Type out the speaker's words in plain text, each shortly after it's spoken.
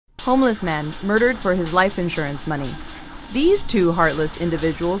homeless man murdered for his life insurance money. These two heartless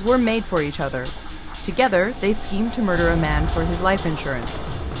individuals were made for each other. Together, they schemed to murder a man for his life insurance.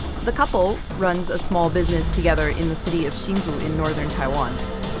 The couple runs a small business together in the city of Hsinchu in northern Taiwan.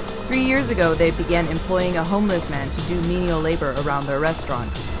 3 years ago, they began employing a homeless man to do menial labor around their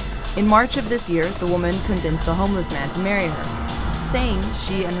restaurant. In March of this year, the woman convinced the homeless man to marry her, saying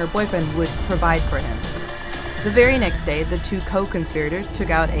she and her boyfriend would provide for him. The very next day, the two co-conspirators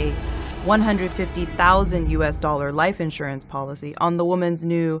took out a $150,000 life insurance policy on the woman's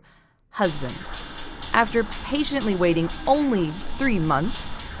new husband. After patiently waiting only 3 months,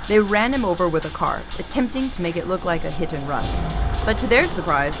 they ran him over with a car, attempting to make it look like a hit and run. But to their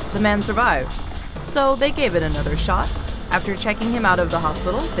surprise, the man survived. So they gave it another shot. After checking him out of the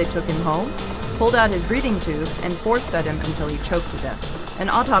hospital, they took him home, pulled out his breathing tube, and force-fed him until he choked to death. An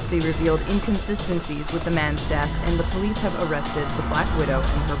autopsy revealed inconsistencies with the man's death, and the police have arrested the Black Widow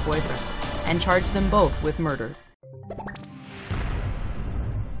and her boyfriend, and charged them both with murder.